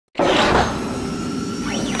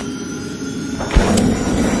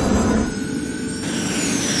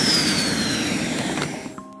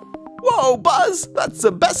Whoa, Buzz, that's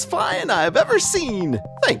the best flying I've ever seen.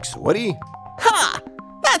 Thanks, Woody. Ha!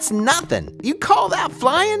 That's nothing. You call that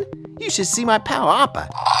flying? You should see my pal Appa.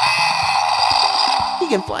 He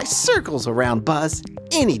can fly circles around Buzz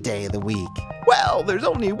any day of the week. Well, there's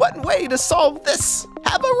only one way to solve this.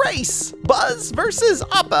 Have a race. Buzz versus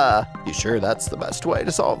Appa. You sure that's the best way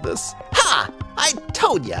to solve this? Ha! I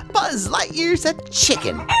told ya, Buzz Lightyear's a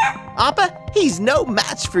chicken. Appa, he's no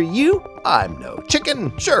match for you. I'm no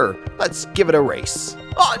chicken. Sure, let's give it a race.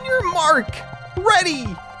 On your mark. Ready,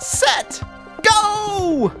 set,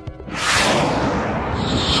 go!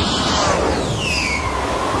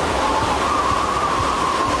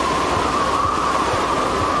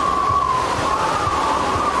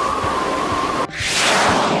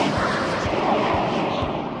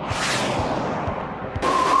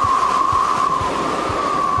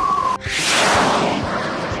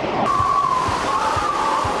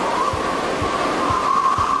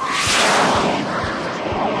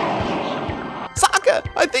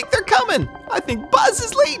 I think they're coming. I think Buzz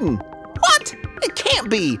is leading. What? It can't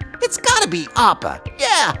be. It's gotta be Appa.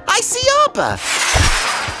 Yeah, I see Appa.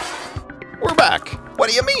 We're back. What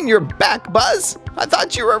do you mean you're back, Buzz? I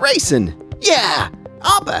thought you were racing. Yeah,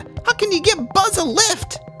 Appa, how can you give Buzz a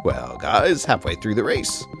lift? Well, guys, halfway through the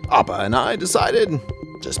race, Appa and I decided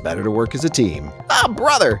just better to work as a team. Ah,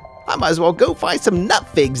 brother, I might as well go find some nut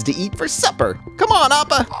figs to eat for supper. Come on,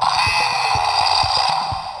 Appa.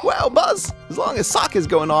 Well, Buzz, as long as Sokka's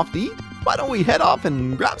going off to eat, why don't we head off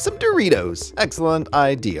and grab some Doritos? Excellent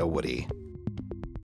idea, Woody.